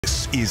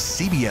This is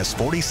CBS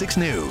 46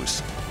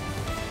 News.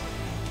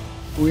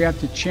 We have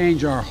to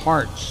change our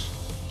hearts.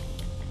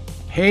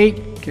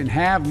 Hate can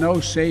have no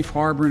safe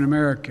harbor in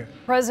America.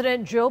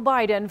 President Joe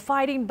Biden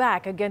fighting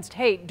back against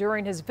hate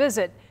during his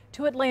visit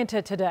to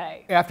Atlanta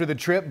today. After the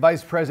trip,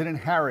 Vice President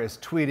Harris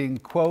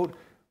tweeting, quote,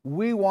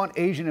 "We want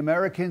Asian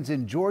Americans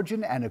in Georgia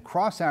and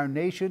across our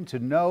nation to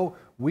know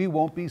we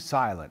won't be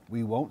silent.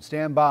 We won't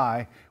stand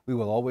by. We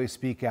will always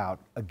speak out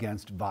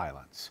against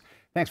violence."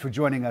 Thanks for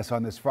joining us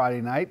on this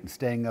Friday night and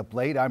staying up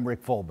late. I'm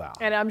Rick Fulbaugh.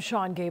 And I'm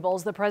Sean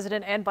Gables. The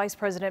president and vice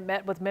president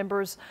met with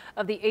members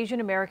of the Asian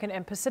American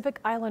and Pacific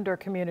Islander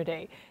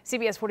community.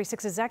 CBS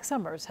 46's Zach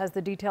Summers has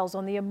the details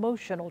on the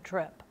emotional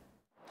trip.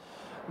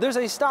 There's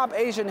a Stop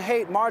Asian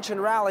Hate march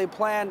and rally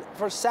planned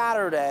for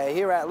Saturday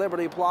here at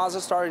Liberty Plaza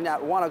starting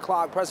at 1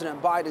 o'clock.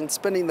 President Biden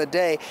spending the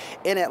day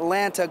in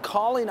Atlanta,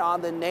 calling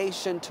on the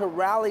nation to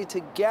rally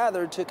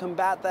together to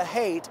combat the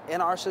hate in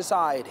our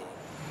society.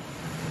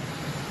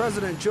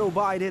 President Joe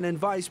Biden and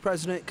Vice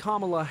President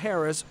Kamala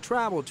Harris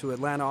traveled to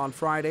Atlanta on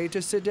Friday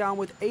to sit down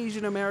with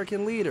Asian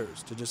American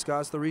leaders to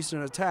discuss the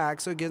recent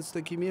attacks against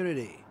the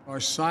community. Our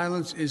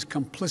silence is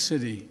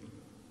complicity.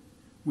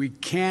 We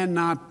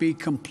cannot be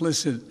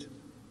complicit.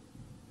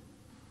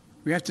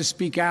 We have to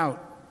speak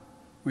out.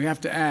 We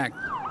have to act.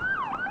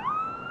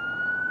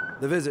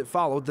 The visit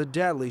followed the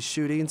deadly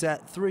shootings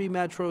at 3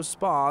 metro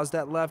spas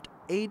that left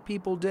 8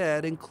 people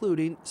dead,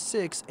 including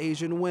 6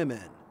 Asian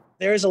women.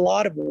 There is a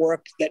lot of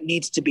work that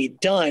needs to be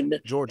done.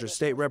 Georgia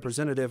State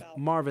Representative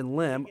Marvin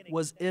Lim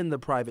was in the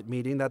private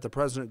meeting that the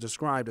president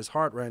described as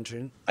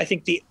heart-wrenching. I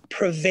think the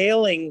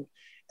prevailing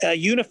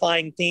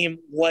unifying theme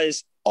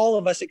was all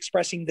of us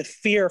expressing the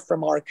fear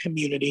from our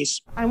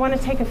communities. I want to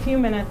take a few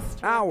minutes.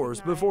 Hours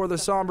before the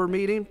somber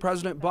meeting,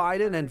 President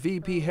Biden and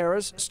VP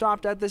Harris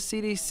stopped at the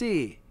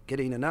CDC,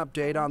 getting an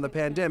update on the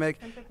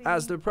pandemic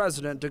as the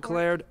president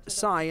declared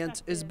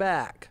science is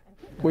back.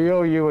 We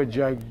owe you a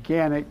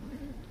gigantic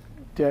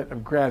debt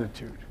of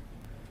gratitude,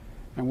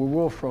 and we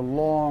will for a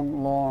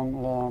long,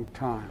 long, long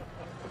time.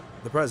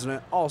 The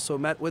president also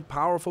met with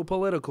powerful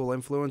political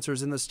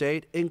influencers in the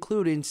state,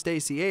 including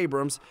Stacey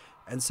Abrams,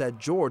 and said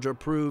Georgia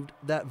proved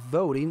that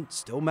voting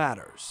still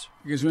matters.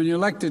 Because when you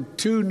elected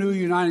 2 new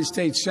United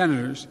States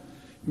senators,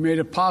 you made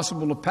it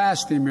possible to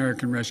pass the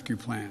American Rescue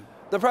Plan.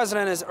 The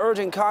president is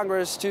urging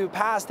Congress to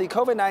pass the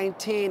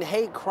COVID-19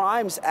 Hate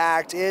Crimes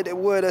Act. It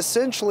would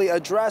essentially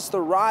address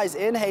the rise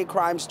in hate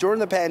crimes during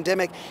the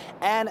pandemic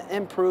and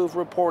improve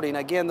reporting.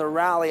 Again, the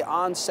rally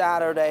on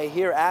Saturday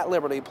here at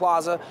Liberty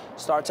Plaza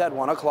starts at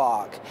 1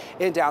 o'clock.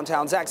 In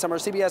downtown, Zach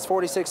Summers, CBS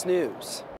 46 News.